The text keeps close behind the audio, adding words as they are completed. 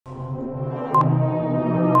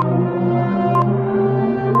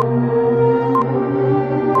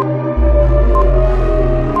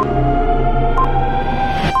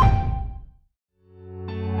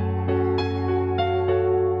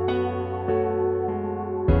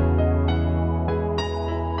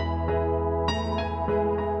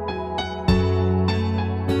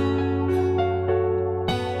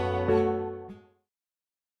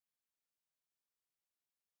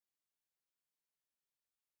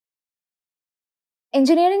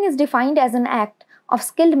Engineering is defined as an act of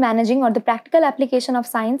skilled managing or the practical application of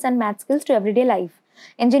science and math skills to everyday life.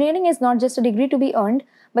 Engineering is not just a degree to be earned,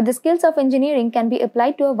 but the skills of engineering can be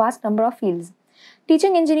applied to a vast number of fields.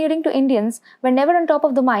 Teaching engineering to Indians were never on top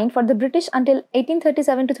of the mind for the British until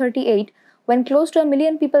 1837 to 38, when close to 1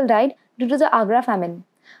 million people died due to the Agra famine.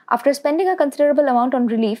 After spending a considerable amount on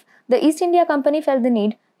relief, the East India Company felt the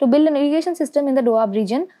need to build an irrigation system in the Doab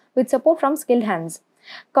region with support from skilled hands.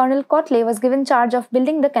 Colonel Kotley was given charge of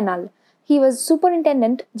building the canal. He was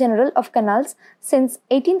Superintendent General of Canals since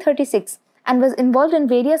 1836 and was involved in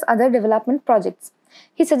various other development projects.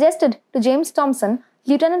 He suggested to James Thomson,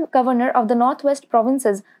 Lieutenant Governor of the Northwest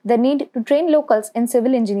Provinces, the need to train locals in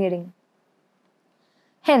civil engineering.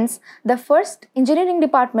 Hence, the first engineering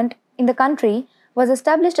department in the country was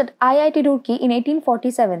established at IIT Roorkee in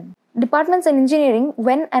 1847. Departments in engineering,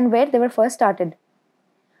 when and where they were first started.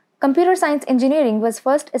 Computer science engineering was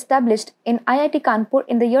first established in IIT Kanpur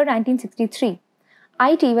in the year 1963.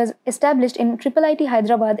 IT was established in IIIT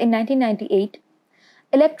Hyderabad in 1998.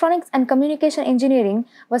 Electronics and communication engineering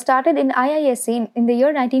was started in IISc in the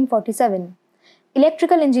year 1947.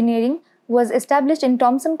 Electrical engineering was established in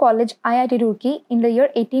Thomson College, IIT Roorkee in the year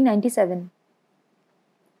 1897.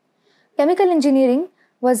 Chemical engineering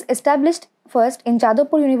was established first in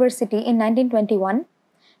Jadavpur University in 1921.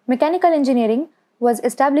 Mechanical engineering was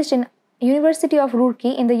established in University of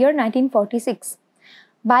Roorkee in the year 1946.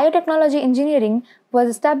 Biotechnology engineering was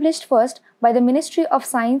established first by the Ministry of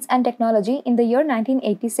Science and Technology in the year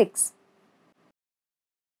 1986.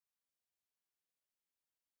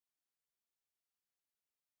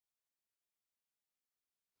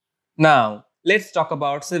 Now, let's talk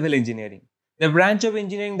about civil engineering, the branch of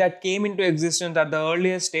engineering that came into existence at the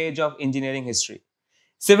earliest stage of engineering history.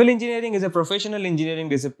 Civil engineering is a professional engineering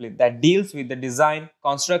discipline that deals with the design,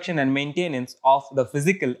 construction, and maintenance of the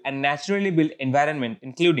physical and naturally built environment,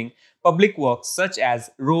 including public works such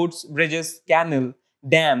as roads, bridges, canal,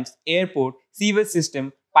 dams, airport, sewage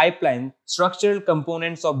system, pipeline, structural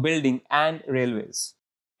components of building, and railways.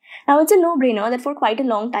 Now, it's a no-brainer that for quite a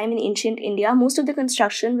long time in ancient India, most of the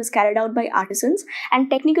construction was carried out by artisans and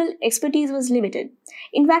technical expertise was limited.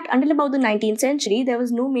 In fact, until about the 19th century, there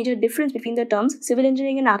was no major difference between the terms civil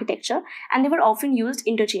engineering and architecture, and they were often used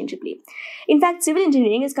interchangeably. In fact, civil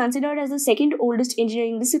engineering is considered as the second oldest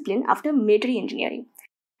engineering discipline after military engineering.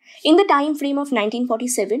 In the time frame of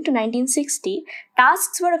 1947 to 1960,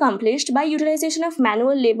 tasks were accomplished by utilization of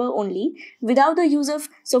manual labor only without the use of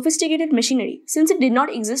sophisticated machinery, since it did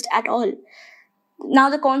not exist at all.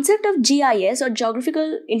 Now, the concept of GIS or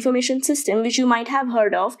Geographical Information System, which you might have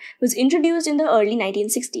heard of, was introduced in the early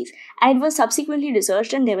 1960s, and it was subsequently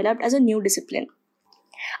researched and developed as a new discipline.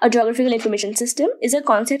 A geographical information system is a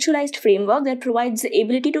conceptualized framework that provides the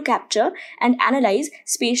ability to capture and analyze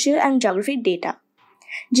spatial and geographic data.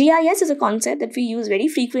 GIS is a concept that we use very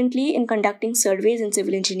frequently in conducting surveys in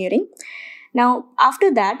civil engineering. Now,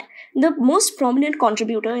 after that, the most prominent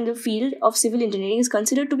contributor in the field of civil engineering is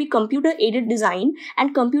considered to be computer-aided design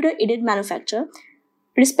and computer-aided manufacture,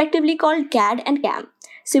 respectively called CAD and CAM.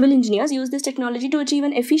 Civil engineers use this technology to achieve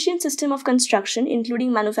an efficient system of construction,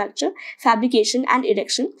 including manufacture, fabrication, and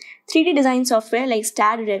erection. 3D design software like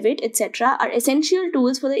STAAD, Revit, etc. are essential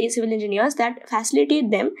tools for the civil engineers that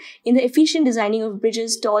facilitate them in the efficient designing of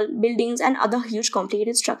bridges, tall buildings, and other huge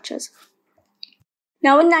complicated structures.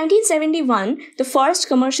 Now, in 1971, the first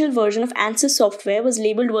commercial version of ANSYS software was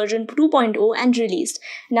labeled version 2.0 and released.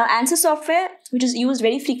 Now, ANSYS software, which is used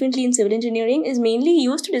very frequently in civil engineering, is mainly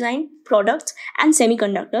used to design products and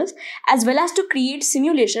semiconductors, as well as to create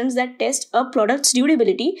simulations that test a product's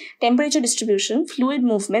durability, temperature distribution, fluid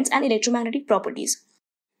movements, and electromagnetic properties.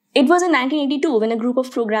 It was in 1982 when a group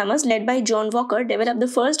of programmers led by John Walker developed the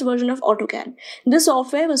first version of AutoCAD. This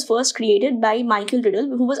software was first created by Michael Riddle,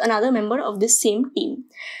 who was another member of this same team.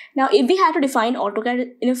 Now, if we had to define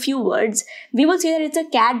AutoCAD in a few words, we would say that it's a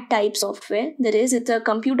CAD type software. That is, it's a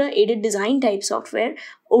computer-aided design type software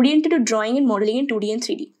oriented to drawing and modeling in 2D and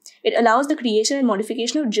 3D. It allows the creation and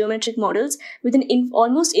modification of geometric models with an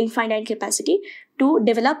almost infinite capacity to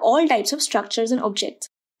develop all types of structures and objects.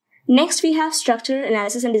 Next, we have Structural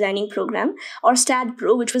Analysis and Designing Program, or STAAD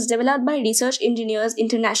Pro, which was developed by Research Engineers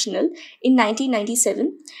International in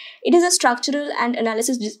 1997. It is a structural and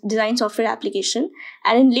analysis design software application,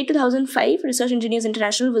 and in late 2005, Research Engineers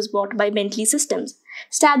International was bought by Bentley Systems.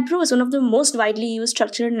 STAAD Pro is one of the most widely used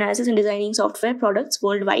structural analysis and designing software products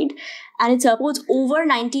worldwide, and it supports over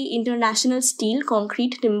 90 international steel,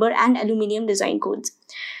 concrete, timber, and aluminium design codes.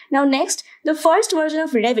 Now next, the first version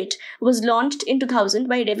of Revit was launched in 2000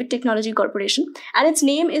 by Revit Technology Corporation, and its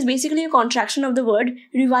name is basically a contraction of the word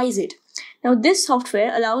revise it. Now, this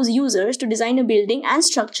software allows users to design a building and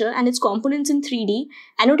structure and its components in 3D,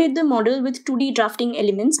 annotate the model with 2D drafting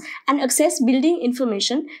elements, and access building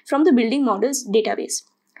information from the building models database.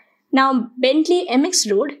 Now, Bentley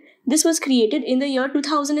MX Road, this was created in the year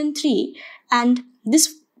 2003, and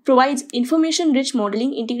this provides information-rich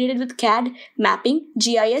modeling integrated with CAD, mapping,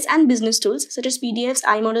 GIS, and business tools such as PDFs,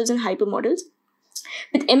 iModels, and hypermodels.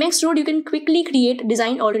 With MX Road, you can quickly create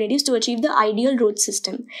design alternatives to achieve the ideal road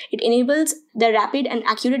system. It enables the rapid and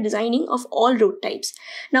accurate designing of all road types.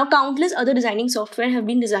 Now, countless other designing software have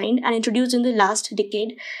been designed and introduced in the last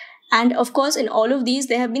decade. And of course, in all of these,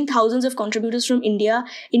 there have been thousands of contributors from India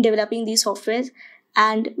in developing these softwares.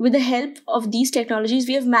 And with the help of these technologies,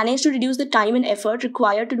 we have managed to reduce the time and effort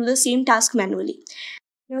required to do the same task manually.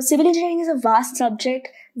 Now, civil engineering is a vast subject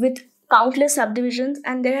with countless subdivisions,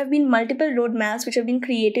 and there have been multiple roadmaps which have been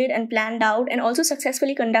created and planned out and also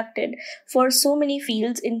successfully conducted for so many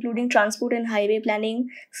fields, including transport and highway planning,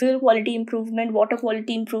 fuel quality improvement, water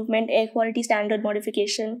quality improvement, air quality standard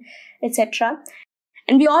modification, etc.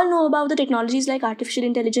 And we all know about the technologies like artificial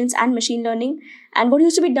intelligence and machine learning. And what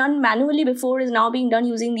used to be done manually before is now being done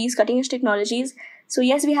using these cutting-edge technologies. So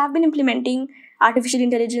yes, we have been implementing artificial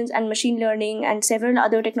intelligence and machine learning and several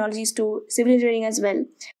other technologies to civil engineering as well.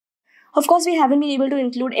 Of course, we haven't been able to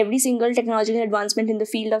include every single technological advancement in the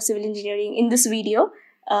field of civil engineering in this video,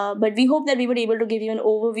 but we hope that we were able to give you an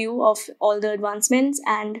overview of all the advancements,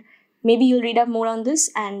 and maybe you'll read up more on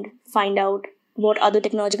this and find out what other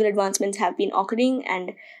technological advancements have been occurring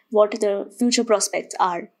and what the future prospects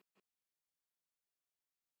are.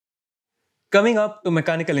 Coming up to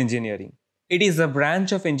mechanical engineering. It is a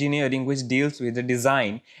branch of engineering which deals with the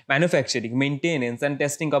design, manufacturing, maintenance, and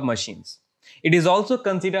testing of machines. It is also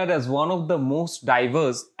considered as one of the most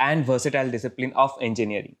diverse and versatile disciplines of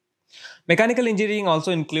engineering. Mechanical engineering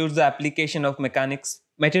also includes the application of mechanics,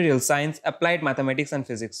 material science, applied mathematics, and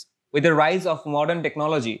physics. With the rise of modern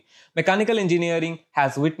technology, mechanical engineering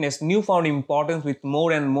has witnessed newfound importance, with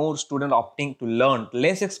more and more students opting to learn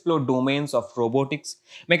less explored domains of robotics,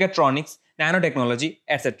 mechatronics, nanotechnology,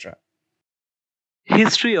 etc.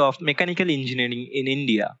 History of mechanical engineering in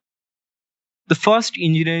India. The first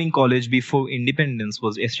engineering college before independence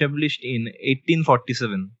was established in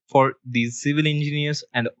 1847 for these civil engineers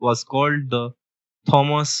and was called the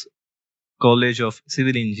Thomas College of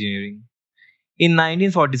Civil Engineering. In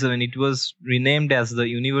 1947, it was renamed as the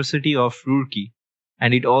University of Roorkee,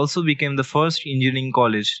 and it also became the first engineering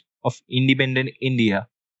college of independent India.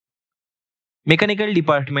 Mechanical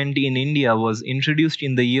department in India was introduced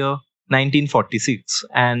in the year 1946,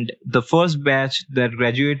 and the first batch that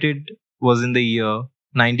graduated was in the year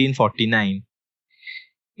 1949.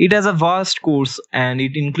 It has a vast course and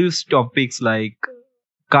it includes topics like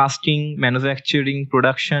casting, manufacturing,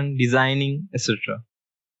 production, designing, etc.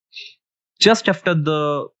 Just after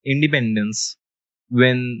the independence,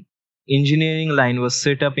 when engineering line was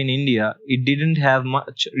set up in India, it didn't have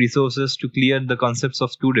much resources to clear the concepts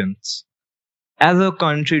of students. As our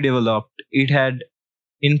country developed, it had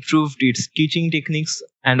improved its teaching techniques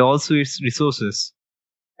and also its resources,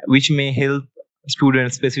 which may help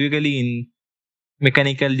students specifically in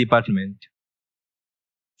mechanical department.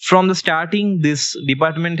 From the starting, this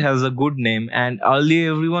department has a good name, and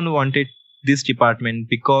earlier everyone wanted this department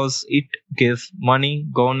because it gives money,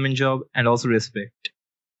 government job, and also respect.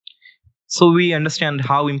 So we understand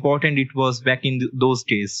how important it was back in those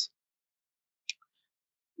days.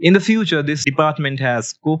 In the future, this department has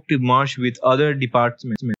scope to merge with other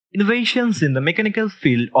departments. Innovations in the mechanical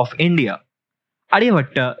field of India.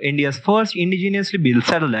 Aryabhatta, India's first indigenously built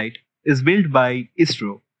satellite, is built by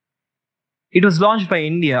ISRO. It was launched by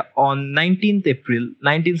India on 19th April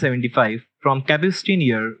 1975 from Kapustin,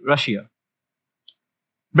 Russia.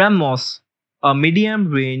 BrahMos, a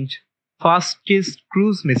medium-range, fastest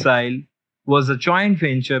cruise missile, was a joint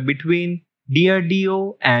venture between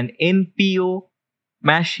DRDO and NPO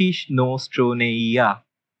Mashishtostroneia.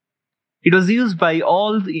 It was used by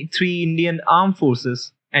all the three Indian armed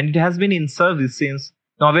forces, and it has been in service since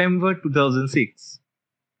November 2006.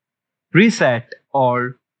 RISAT,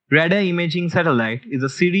 or Radar Imaging Satellite, is a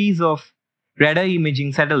series of radar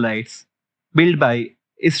imaging satellites built by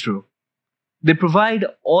ISRO. They provide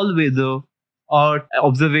all-weather Earth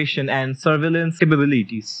observation and surveillance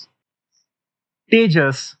capabilities.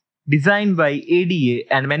 Tejas, designed by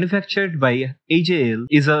ADA and manufactured by AJL,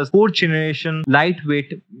 is a fourth-generation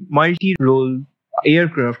lightweight multi-role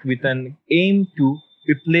aircraft with an aim to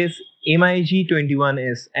replace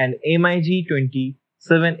MiG-21S and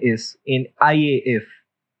MiG-27S in IAF,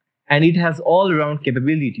 and it has all-round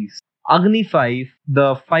capabilities. Agni 5,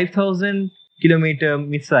 the 5,000 kilometer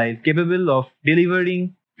missile capable of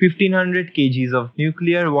delivering 1,500 kgs of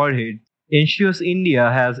nuclear warheads ensures India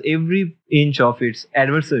has every inch of its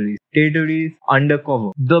adversaries' territories under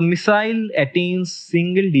cover. The missile attains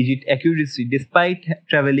single-digit accuracy despite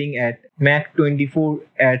traveling at Mach 24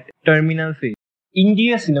 at terminal phase.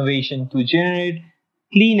 India's innovation to generate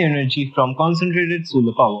clean energy from concentrated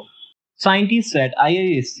solar power. Scientists at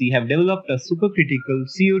IISc have developed a supercritical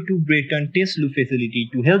CO2 Brayton test loop facility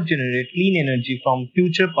to help generate clean energy from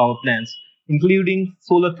future power plants, including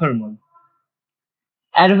solar thermal.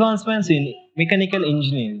 Advancements in mechanical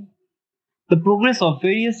engineering. The progress of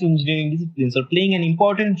various engineering disciplines are playing an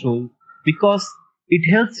important role because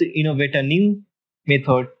it helps to innovate a new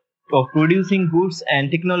method of producing goods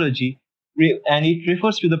and technology, and it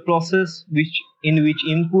refers to the process in which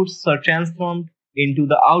inputs are transformed into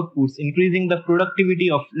the outputs, increasing the productivity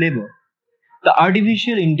of labor. The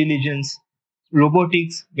artificial intelligence,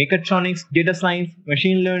 robotics, mechatronics, data science,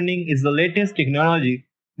 machine learning is the latest technology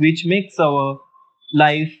which makes our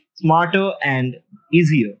life smarter and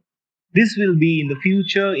easier. This will be in the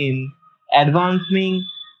future in advancing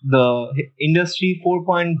the Industry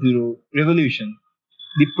 4.0 revolution.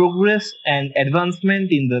 The progress and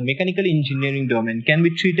advancement in the mechanical engineering domain can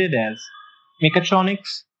be treated as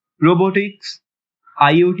mechatronics, robotics,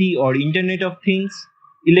 IoT or Internet of Things,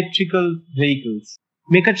 electrical vehicles.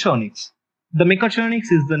 Mechatronics. The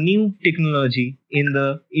mechatronics is the new technology in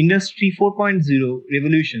the Industry 4.0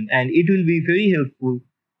 revolution, and it will be very helpful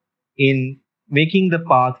in making the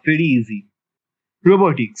path very easy.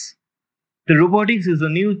 Robotics. The robotics is a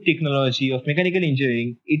new technology of mechanical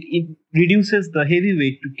engineering. It reduces the heavy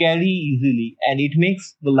weight to carry easily and it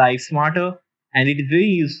makes the life smarter, and it is very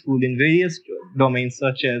useful in various domains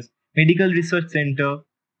such as medical research center,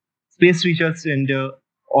 space research center,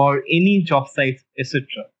 or any job sites, etc.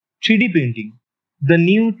 3D printing, the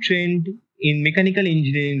new trend in mechanical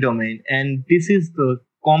engineering domain, and this is the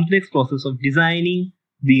complex process of designing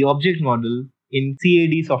the object model in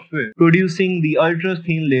CAD software, producing the ultra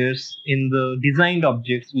thin layers in the designed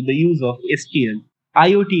objects with the use of STL.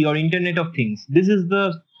 IoT or Internet of Things. This is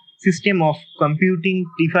the system of computing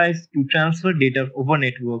device to transfer data over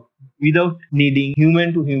network without needing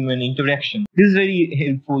human to human interaction. This is very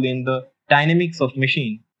helpful in the dynamics of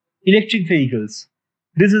machine. Electric vehicles.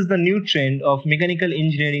 This is the new trend of mechanical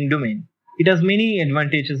engineering domain. It has many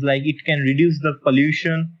advantages like it can reduce the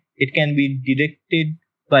pollution, it can be detected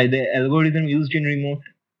by the algorithm used in remote.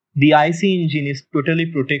 The IC engine is totally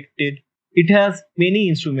protected. It has many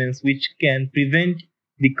instruments which can prevent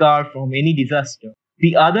the car from any disaster.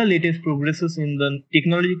 The other latest progresses in the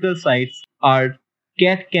technological sides are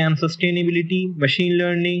CAD/CAM sustainability, machine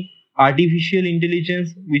learning, artificial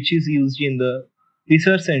intelligence, which is used in the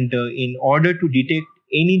research center in order to detect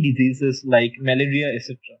any diseases like malaria,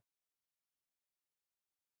 etc.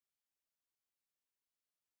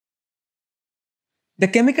 The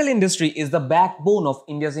chemical industry is the backbone of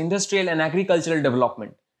India's industrial and agricultural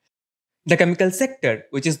development. The chemical sector,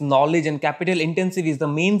 which is knowledge and capital intensive, is the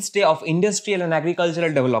mainstay of industrial and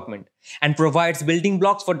agricultural development and provides building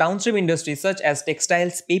blocks for downstream industries such as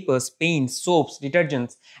textiles, papers, paints, soaps,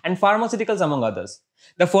 detergents, and pharmaceuticals, among others.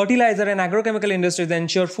 The fertilizer and agrochemical industries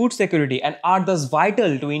ensure food security and are thus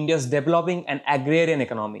vital to India's developing and agrarian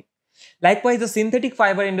economy. Likewise, the synthetic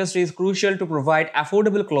fiber industry is crucial to provide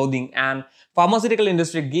affordable clothing, and pharmaceutical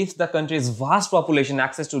industry gives the country's vast population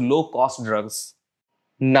access to low-cost drugs.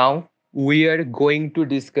 Now we are going to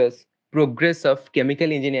discuss progress of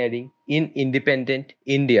chemical engineering in independent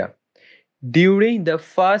India. During the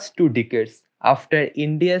first 2 decades after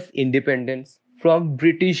India's independence from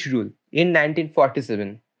British rule in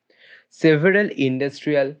 1947, several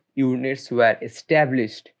industrial units were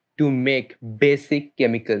established to make basic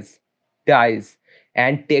chemicals, dyes,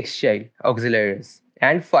 and textile auxiliaries,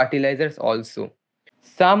 and fertilizers also.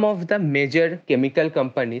 Some of the major chemical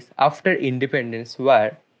companies after independence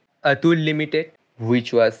were Atul Limited,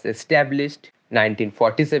 which was established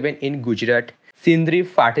 1947 in Gujarat, Sindri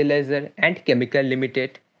Fertilizer and Chemical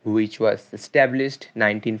Limited, which was established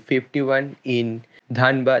 1951 in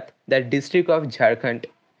Dhanbad, the district of Jharkhand,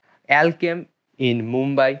 Alchem in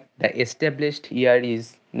Mumbai, the established year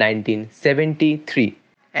is 1973,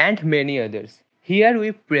 and many others. Here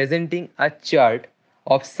we presenting a chart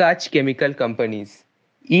of such chemical companies.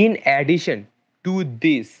 In addition to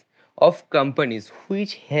this, of companies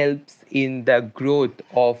which helps in the growth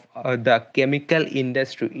of the chemical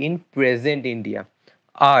industry in present India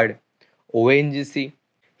are ONGC,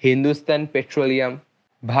 Hindustan Petroleum,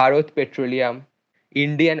 Bharat Petroleum,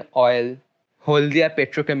 Indian Oil, Holdia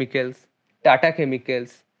Petrochemicals, Tata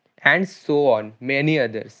Chemicals, and so on, many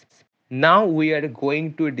others. Now we are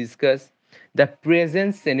going to discuss the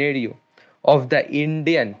present scenario of the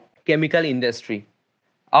Indian chemical industry.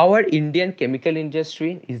 Our Indian chemical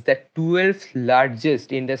industry is the 12th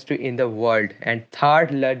largest industry in the world and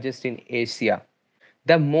third largest in Asia.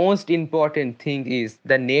 The most important thing is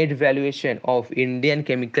the net valuation of Indian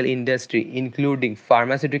chemical industry including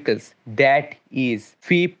pharmaceuticals that is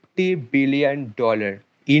 $50 billion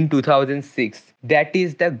in 2006. That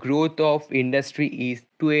is the growth of industry is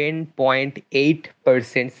 20.8%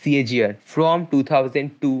 CAGR from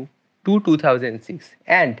 2002 to 2006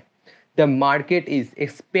 and the market is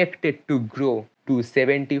expected to grow to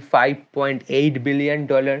 $75.8 billion,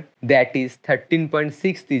 that is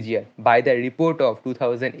 13.6 this year, by the report of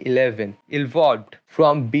 2011. Evolved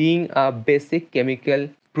from being a basic chemical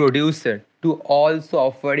producer to also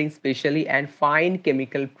offering specially and fine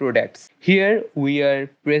chemical products. Here we are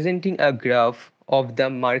presenting a graph of the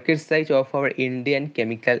market size of our Indian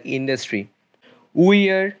chemical industry. We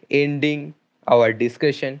are ending our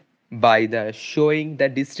discussion by the showing the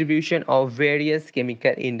distribution of various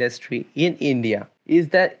chemical industry in India. Is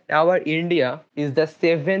that our India is the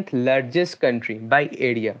seventh largest country by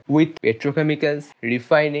area with petrochemicals,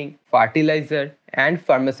 refining, fertilizer and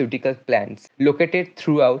pharmaceutical plants located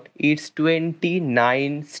throughout its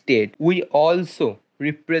 29 states. We also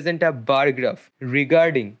represent a bar graph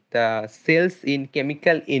regarding the sales in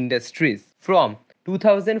chemical industries from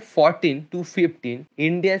 2014 to 15,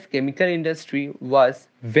 India's chemical industry was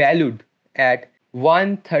valued at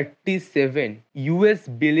 137 US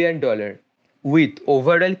billion dollar with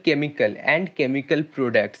overall chemical and chemical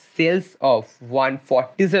products sales of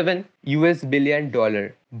 147 US billion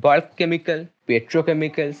dollar. Bulk chemical,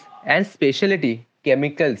 petrochemicals and specialty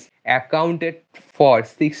chemicals accounted for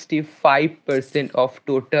 65% of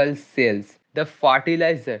total sales. The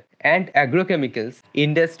fertilizer and agrochemicals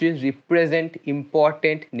industries represent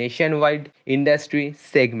important nationwide industry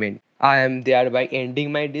segment. I am thereby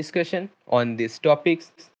ending my discussion on these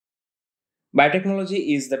topics.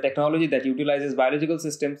 Biotechnology is the technology that utilizes biological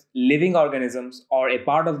systems, living organisms, or a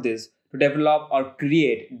part of this to develop or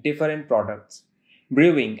create different products.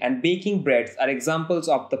 Brewing and baking breads are examples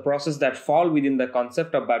of the process that fall within the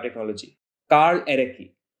concept of biotechnology. Karl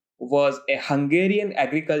Erecki was a Hungarian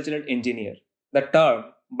agricultural engineer. The term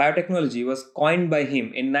biotechnology was coined by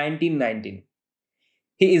him in 1919.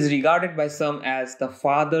 He is regarded by some as the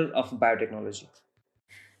father of biotechnology.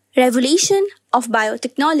 Revolution of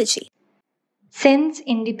biotechnology. Since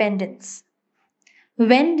independence.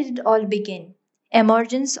 When did it all begin?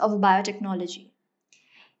 Emergence of biotechnology.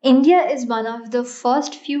 India is one of the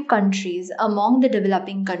first few countries among the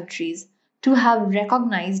developing countries to have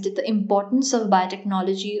recognized the importance of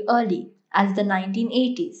biotechnology early as the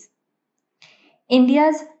 1980s.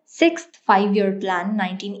 India's sixth five-year plan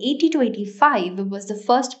 1980 to 85 was the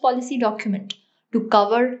first policy document to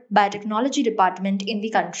cover biotechnology department in the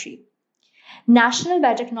country. National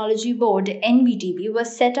Biotechnology Board NBTB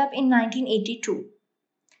was set up in 1982.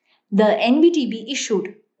 The NBTB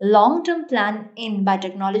issued Long-Term Plan in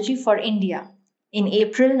Biotechnology for India in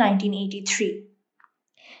April 1983.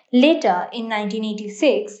 Later, in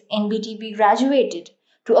 1986, NBTB graduated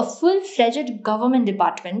to a full-fledged government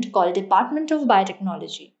department called Department of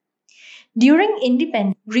Biotechnology. During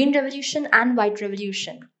independence, Green Revolution and White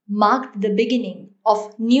Revolution marked the beginning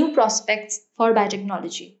of new prospects for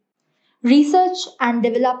biotechnology. Research and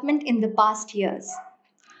development in the past years.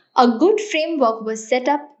 A good framework was set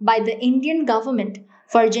up by the Indian government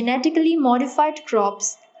for genetically modified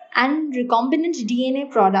crops and recombinant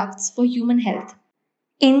DNA products for human health.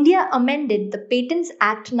 India amended the Patents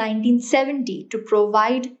Act 1970 to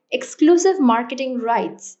provide exclusive marketing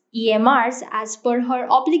rights EMRs as per her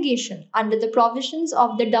obligation under the provisions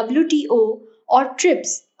of the WTO or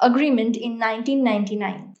TRIPS agreement in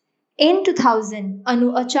 1999. In 2000,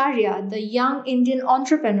 Anu Acharya, the young Indian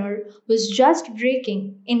entrepreneur, was just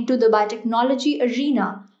breaking into the biotechnology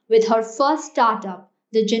arena with her first startup,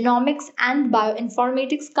 the genomics and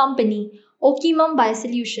bioinformatics company Okimum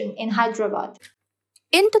Biosolution in Hyderabad.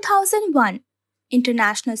 In 2001,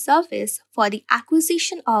 International Service for the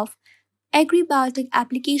Acquisition of Agribiotech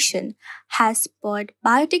Application has spurred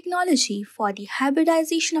biotechnology for the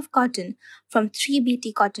hybridization of cotton from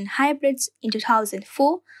 3BT cotton hybrids in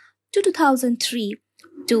 2004 to 2003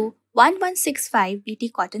 to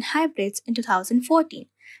 1165BT cotton hybrids in 2014.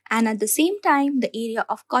 And at the same time, the area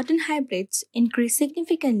of cotton hybrids increased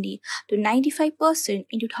significantly to 95%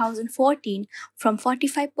 in 2014 from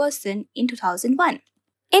 45% in 2001.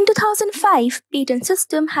 In 2005, patent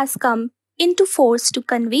system has come into force to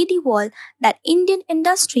convey the word that Indian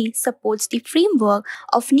industry supports the framework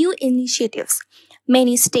of new initiatives.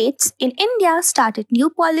 Many states in India started new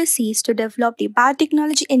policies to develop the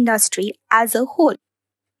biotechnology industry as a whole.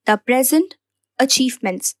 The present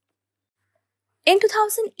achievements. In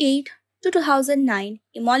 2008 to 2009,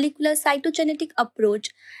 a molecular cytogenetic approach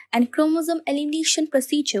and chromosome elimination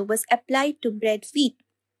procedure was applied to bread wheat.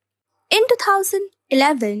 In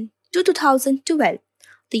 2011 to 2012,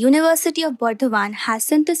 the University of Burdwan has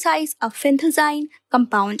synthesized a phenthazine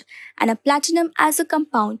compound and a platinum as a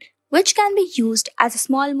compound which can be used as a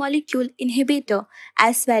small molecule inhibitor,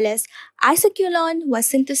 as well as isoquinone was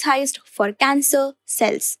synthesized for cancer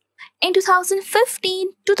cells. In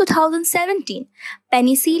 2015 to 2017,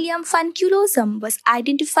 Penicillium fanculosum was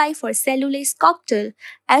identified for cellulase cocktail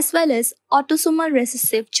as well as autosomal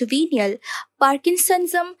recessive juvenile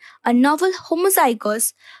Parkinsonism, a novel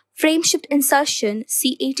homozygous frameshift insertion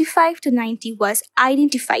C85 to 90 was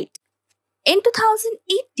identified. In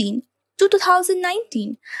 2018 to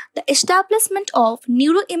 2019, the establishment of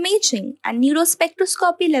Neuroimaging and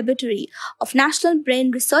Neurospectroscopy Laboratory of National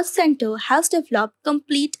Brain Research Center has developed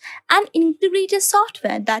complete and integrated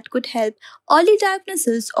software that could help early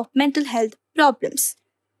diagnosis of mental health problems.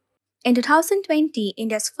 In 2020,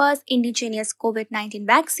 India's first indigenous COVID-19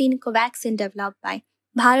 vaccine, Covaxin, developed by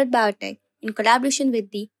Bharat Biotech in collaboration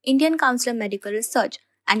with the Indian Council of Medical Research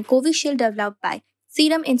and Covishield developed by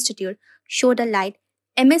Serum Institute, showed a light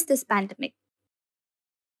amidst this pandemic.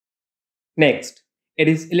 Next, it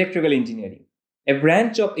is electrical engineering, a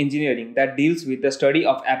branch of engineering that deals with the study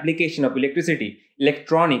of application of electricity,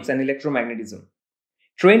 electronics, and electromagnetism.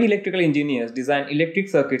 Trained electrical engineers design electric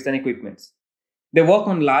circuits and equipments. They work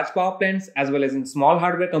on large power plants as well as in small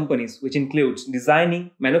hardware companies, which includes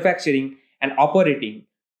designing, manufacturing, and operating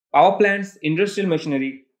power plants, industrial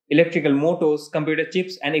machinery, electrical motors, computer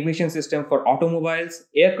chips, and ignition system for automobiles,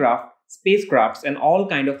 aircraft, spacecrafts, and all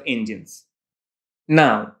kind of engines.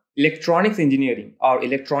 Now, electronics engineering or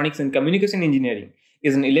electronics and communication engineering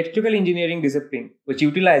is an electrical engineering discipline which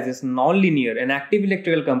utilizes nonlinear and active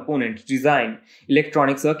electrical components to design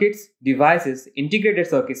electronic circuits, devices, integrated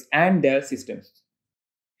circuits, and their systems.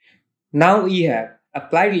 Now we have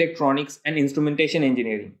applied electronics and instrumentation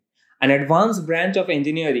engineering, an advanced branch of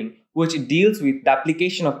engineering which deals with the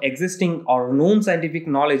application of existing or known scientific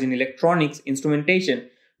knowledge in electronics, instrumentation,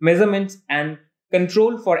 measurements, and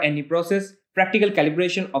control for any process, practical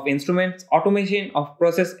calibration of instruments, automation of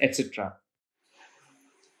process, etc.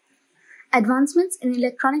 Advancements in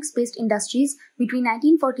electronics-based industries between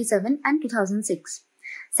 1947 and 2006.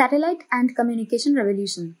 Satellite and communication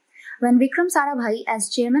revolution. When Vikram Sarabhai, as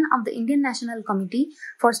chairman of the Indian National Committee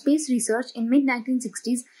for Space Research in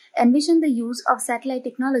mid-1960s, envisioned the use of satellite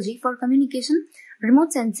technology for communication,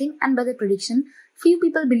 remote sensing, and weather prediction, few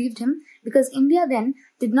people believed him because India then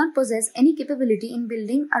did not possess any capability in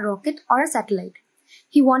building a rocket or a satellite.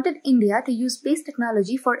 He wanted India to use space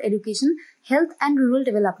technology for education, health, and rural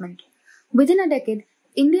development. Within a decade,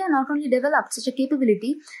 India not only developed such a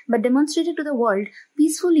capability but demonstrated to the world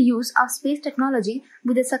peaceful use of space technology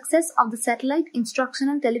with the success of the Satellite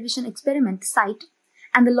Instructional Television Experiment (SITE)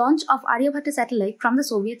 and the launch of Aryabhatta satellite from the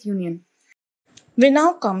Soviet Union. We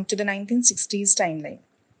now come to the 1960s timeline.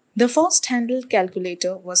 The first handheld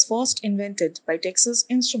calculator was first invented by Texas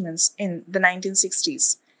Instruments in the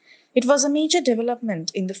 1960s. It was a major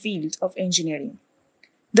development in the field of engineering.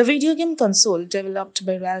 The video game console developed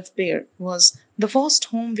by Ralph Baer was the first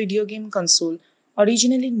home video game console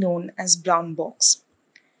originally known as Brown Box.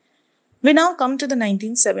 We now come to the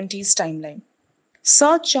 1970s timeline.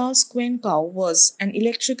 Sir Charles Quenkow was an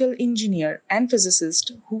electrical engineer and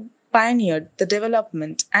physicist who pioneered the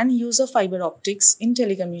development and use of fiber optics in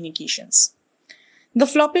telecommunications. The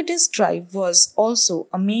floppy disk drive was also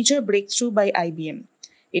a major breakthrough by IBM.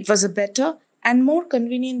 It was a better and more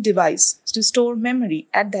convenient device to store memory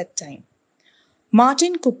at that time.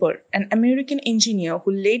 Martin Cooper, an American engineer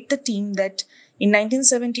who led the team that in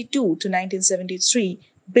 1972 to 1973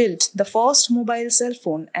 built the first mobile cell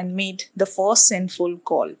phone and made the first sendful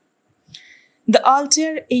call. The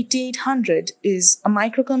Altair 8800 is a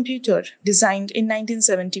microcomputer designed in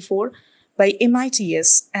 1974 by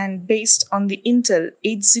MITS and based on the Intel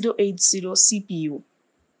 8080 CPU.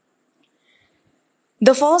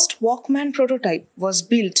 The first Walkman prototype was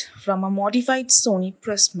built from a modified Sony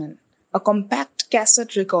Pressman, a compact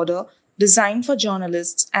cassette recorder designed for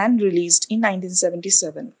journalists and released in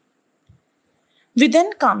 1977. We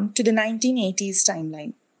then come to the 1980s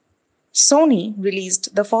timeline. Sony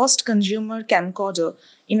released the first consumer camcorder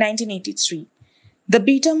in 1983, the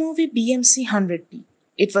Betamovie BMC 100P.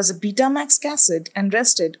 It was a Betamax cassette and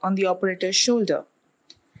rested on the operator's shoulder.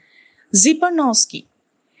 Ziparnowski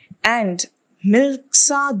and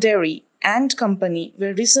Milksa Dairy and Company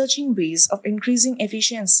were researching ways of increasing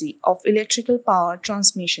efficiency of electrical power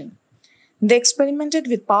transmission. They experimented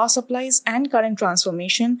with power supplies and current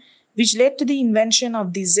transformation, which led to the invention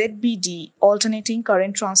of the ZBD alternating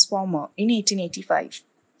current transformer in 1885.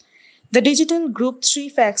 The digital Group 3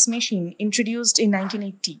 fax machine introduced in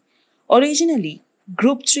 1980. Originally,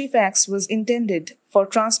 Group 3 fax was intended for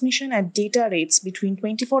transmission at data rates between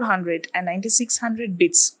 2400 and 9600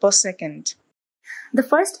 bits per second. The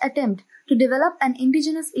first attempt to develop an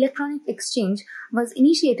indigenous electronic exchange was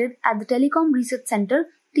initiated at the Telecom Research Center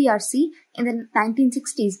 (TRC) in the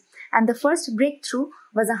 1960s, and the first breakthrough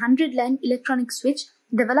was a 100-line electronic switch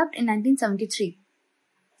developed in 1973.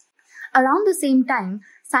 Around the same time,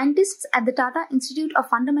 scientists at the Tata Institute of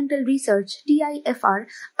Fundamental Research (TIFR),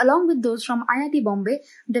 along with those from IIT Bombay,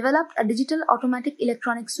 developed a digital automatic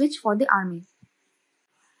electronic switch for the army.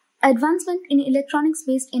 Advancement in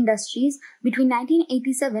electronics-based industries between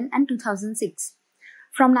 1987 and 2006.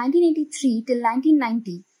 From 1983 till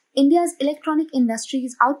 1990, India's electronic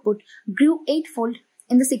industry's output grew eightfold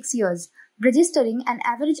in the 6 years, registering an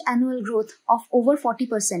average annual growth of over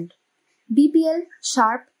 40%. BPL,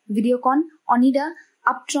 Sharp, Videocon, Onida,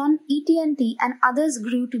 Uptron, ET&T and others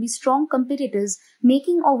grew to be strong competitors,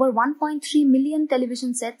 making over 1.3 million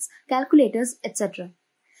television sets, calculators, etc.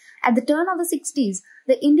 At the turn of the 60s,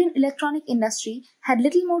 the Indian electronic industry had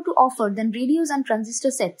little more to offer than radios and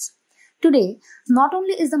transistor sets. Today, not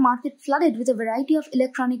only is the market flooded with a variety of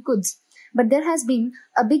electronic goods, but there has been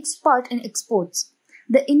a big spurt in exports.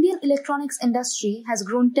 The Indian electronics industry has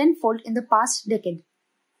grown tenfold in the past decade.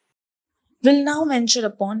 We'll now venture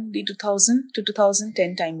upon the 2000 to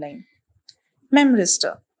 2010 timeline.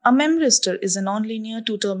 Memristor. A memristor is a nonlinear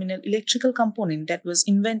two-terminal electrical component that was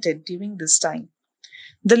invented during this time.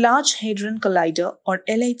 The Large Hadron Collider, or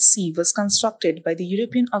LHC, was constructed by the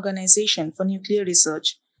European Organization for Nuclear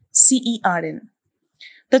Research, CERN.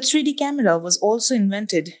 The 3D camera was also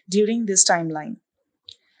invented during this timeline.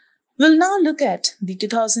 We'll now look at the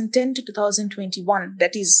 2010 to 2021,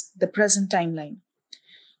 that is, the present timeline.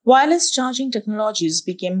 Wireless charging technologies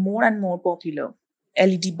became more and more popular.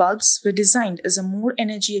 LED bulbs were designed as a more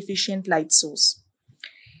energy-efficient light source.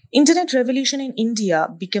 Internet revolution in India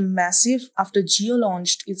became massive after Jio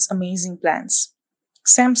launched its amazing plans.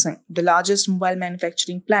 Samsung, the largest mobile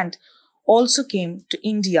manufacturing plant, also came to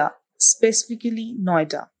India, specifically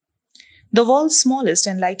Noida. The world's smallest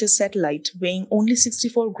and lightest satellite, weighing only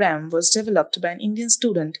 64 grams, was developed by an Indian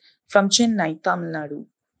student from Chennai, Tamil Nadu.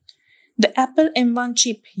 The Apple M1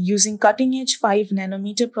 chip using cutting-edge 5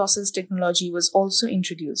 nanometer process technology was also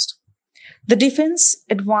introduced. The Defense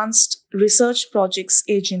Advanced Research Projects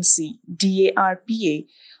Agency, DARPA,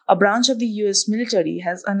 a branch of the US military,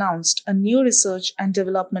 has announced a new research and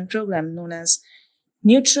development program known as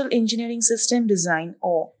Neutral Engineering System Design,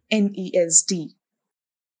 or NESD.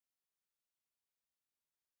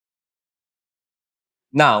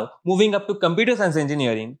 Now, moving up to computer science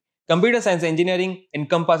engineering. Computer science engineering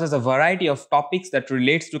encompasses a variety of topics that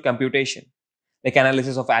relates to computation, like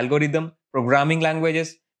analysis of algorithm, programming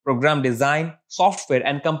languages, program design, software,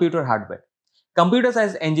 and computer hardware. Computer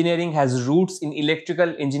science engineering has roots in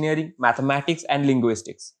electrical engineering, mathematics, and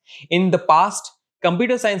linguistics. In the past,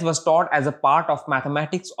 computer science was taught as a part of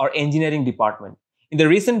mathematics or engineering department. In the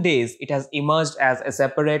recent days, it has emerged as a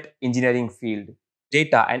separate engineering field,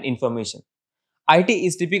 data and information. IT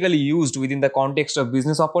is typically used within the context of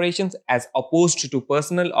business operations as opposed to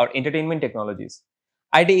personal or entertainment technologies.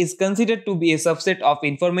 IT is considered to be a subset of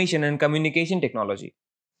information and communication technology.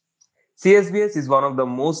 CSBS is one of the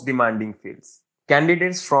most demanding fields.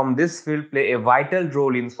 Candidates from this field play a vital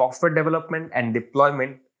role in software development and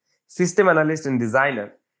deployment, system analyst and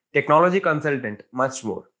designer, technology consultant, much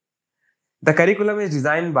more. The curriculum is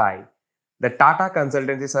designed by the Tata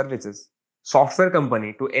Consultancy Services software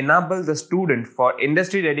company to enable the student for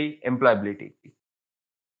industry-ready employability.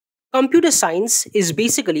 Computer science is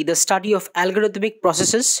basically the study of algorithmic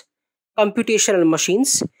processes, computational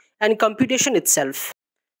machines, and computation itself.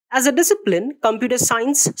 As a discipline, computer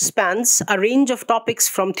science spans a range of topics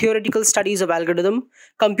from theoretical studies of algorithm,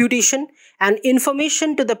 computation, and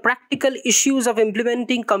information to the practical issues of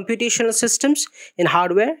implementing computational systems in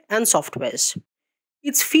hardware and softwares.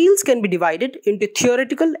 Its fields can be divided into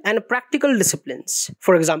theoretical and practical disciplines.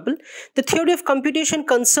 For example, the theory of computation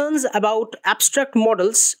concerns about abstract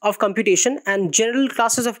models of computation and general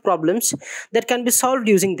classes of problems that can be solved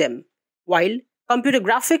using them, while computer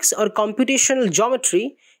graphics or computational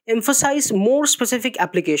geometry emphasize more specific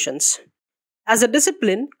applications. As a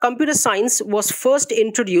discipline, computer science was first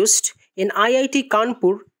introduced in IIT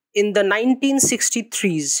Kanpur in the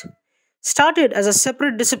 1963s. Started as a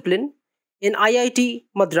separate discipline in IIT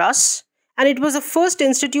Madras, and it was the first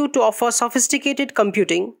institute to offer sophisticated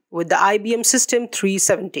computing with the IBM System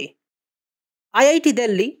 370. IIT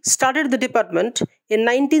Delhi started the department in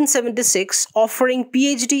 1976, offering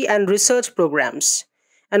PhD and research programs.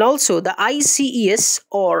 And also the ICES,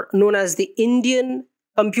 or known as the Indian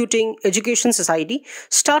Computing Education Society,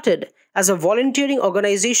 started as a volunteering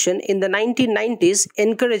organization in the 1990s,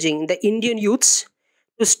 encouraging the Indian youths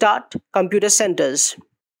to start computer centers.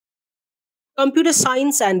 Computer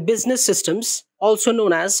Science and Business Systems, also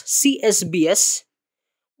known as CSBS,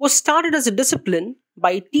 was started as a discipline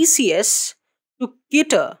by TCS to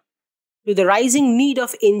cater to the rising need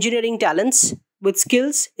of engineering talents with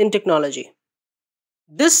skills in technology.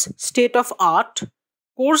 This state of art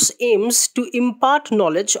course aims to impart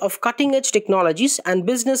knowledge of cutting edge technologies and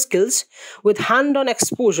business skills with hand on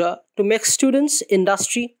exposure to make students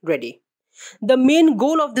industry ready. The main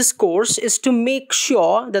goal of this course is to make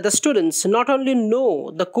sure that the students not only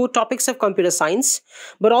know the core topics of computer science,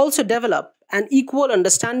 but also develop an equal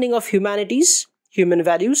understanding of humanities, human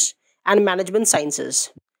values, and management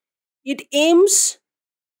sciences. It aims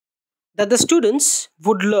that the students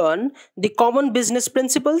would learn the common business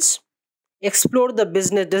principles, explore the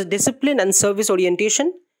business discipline and service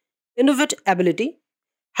orientation, innovate ability,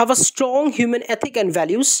 have a strong human ethic and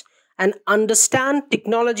values, and understand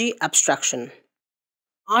technology abstraction.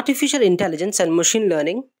 Artificial intelligence and machine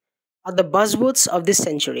learning are the buzzwords of this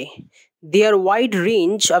century. Their wide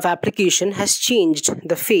range of application has changed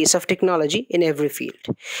the face of technology in every field,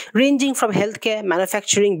 ranging from healthcare,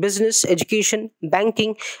 manufacturing, business, education,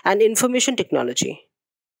 banking, and information technology.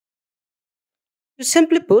 To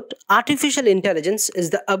simply put, artificial intelligence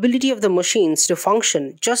is the ability of the machines to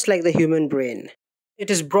function just like the human brain. It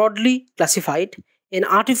is broadly classified in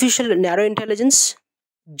artificial narrow intelligence,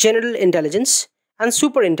 general intelligence, and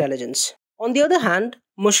superintelligence. On the other hand,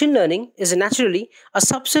 machine learning is naturally a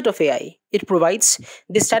subset of AI. It provides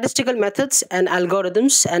the statistical methods and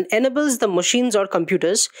algorithms and enables the machines or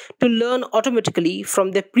computers to learn automatically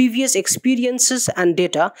from their previous experiences and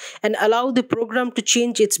data and allow the program to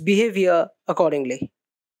change its behavior accordingly.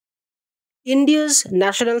 India's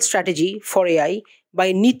National Strategy for AI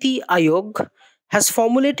by Niti Aayog has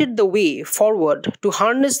formulated the way forward to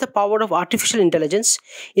harness the power of artificial intelligence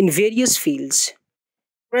in various fields.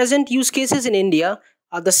 Present use cases in India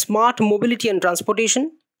are the smart mobility and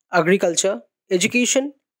transportation, agriculture,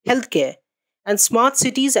 education, healthcare, and smart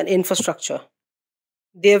cities and infrastructure.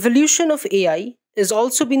 The evolution of AI is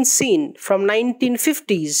also been seen from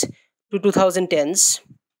 1950s to 2010s,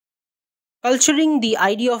 culturing the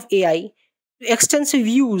idea of AI to extensive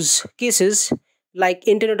use cases like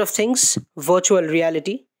Internet of Things, virtual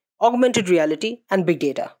reality, augmented reality, and big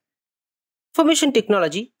data. Information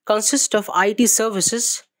technology consists of IT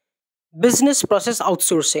services, business process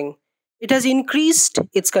outsourcing. It has increased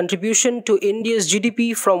its contribution to India's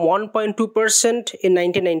GDP from 1.2% in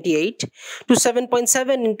 1998 to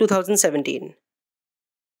 7.7 in 2017.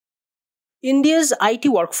 India's IT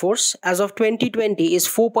workforce as of 2020 is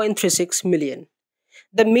 4.36 million.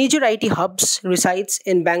 The major IT hubs resides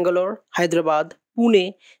in Bangalore, Hyderabad,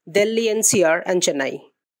 Pune, Delhi NCR, and Chennai.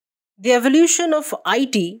 The evolution of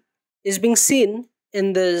IT is being seen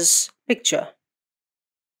in this picture.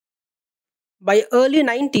 By early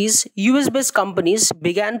 90s, US-based companies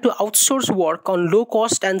began to outsource work on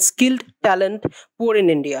low-cost and skilled talent poor in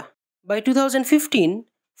India. By 2015,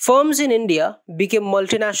 firms in India became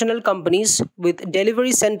multinational companies with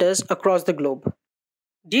delivery centers across the globe.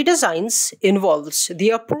 Data science involves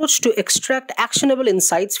the approach to extract actionable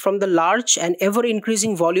insights from the large and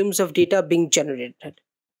ever-increasing volumes of data being generated.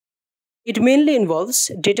 It mainly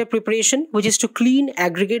involves data preparation, which is to clean,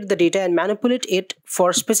 aggregate the data and manipulate it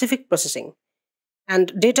for specific processing,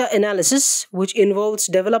 and data analysis, which involves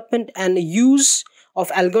development and use of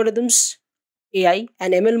algorithms, AI,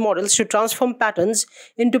 and ML models to transform patterns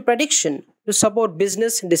into prediction to support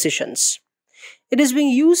business decisions. It is being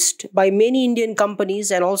used by many Indian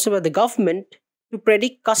companies and also by the government to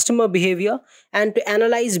predict customer behavior and to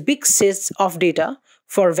analyze big sets of data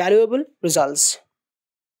for valuable results.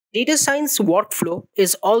 Data science workflow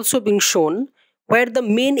is also being shown where the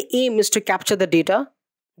main aim is to capture the data,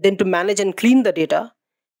 then to manage and clean the data,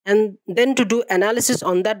 and then to do analysis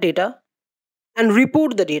on that data and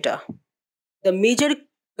report the data. The major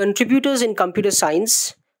contributors in computer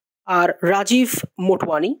science are Rajiv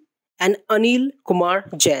Motwani and Anil Kumar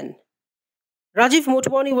Jain. Rajiv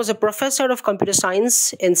Motwani was a professor of computer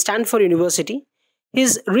science in Stanford University.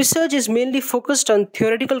 His research is mainly focused on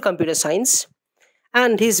theoretical computer science,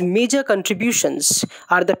 and his major contributions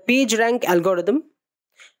are the PageRank algorithm,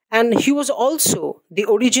 and he was also the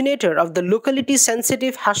originator of the locality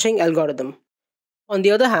sensitive hashing algorithm. On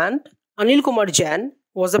the other hand, Anil Kumar Jain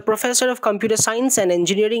was a professor of computer science and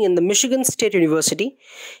engineering in the Michigan State University.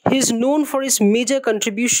 He is known for his major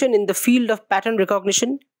contribution in the field of pattern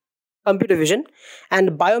recognition, computer vision,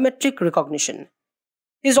 and biometric recognition.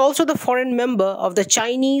 He is also the foreign member of the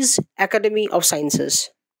Chinese Academy of Sciences.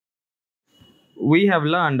 We have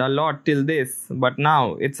learned a lot till this, but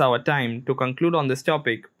now it's our time to conclude on this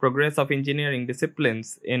topic, progress of engineering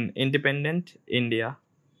disciplines in independent India.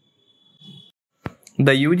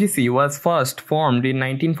 The UGC was first formed in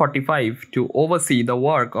 1945 to oversee the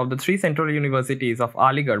work of the three central universities of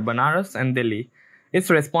Aligarh, Banaras and Delhi. Its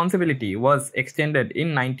responsibility was extended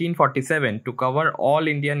in 1947 to cover all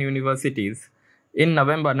Indian universities. In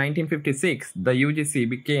November 1956, the UGC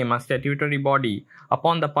became a statutory body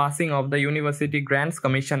upon the passing of the University Grants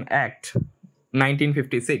Commission Act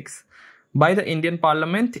 1956 by the Indian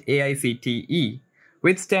Parliament AICTE,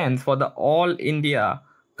 which stands for the All India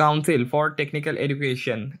Council for Technical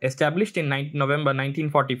Education, established in November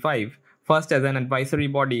 1945, first as an advisory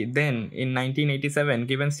body, then in 1987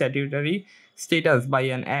 given statutory status by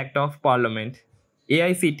an Act of Parliament.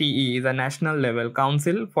 AICTE is a national level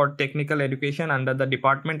council for technical education under the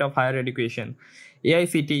Department of Higher Education.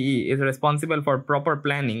 AICTE is responsible for proper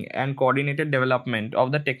planning and coordinated development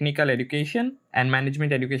of the technical education and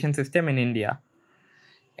management education system in India.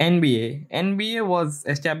 NBA was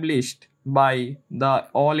established by the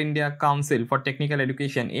All India Council for Technical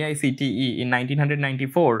Education AICTE in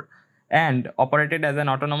 1994 and operated as an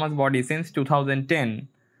autonomous body since 2010.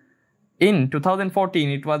 In 2014,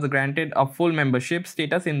 it was granted a full membership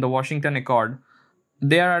status in the Washington Accord.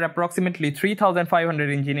 There are approximately 3,500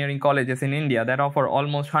 engineering colleges in India that offer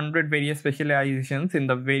almost 100 various specializations in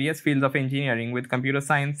the various fields of engineering, with computer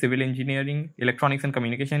science, civil engineering, electronics and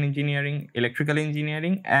communication engineering, electrical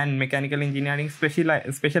engineering, and mechanical engineering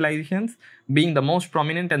specializations being the most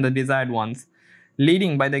prominent and the desired ones.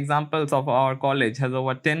 Leading by the examples of our college has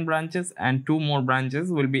over 10 branches, and 2 more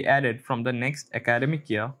branches will be added from the next academic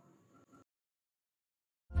year.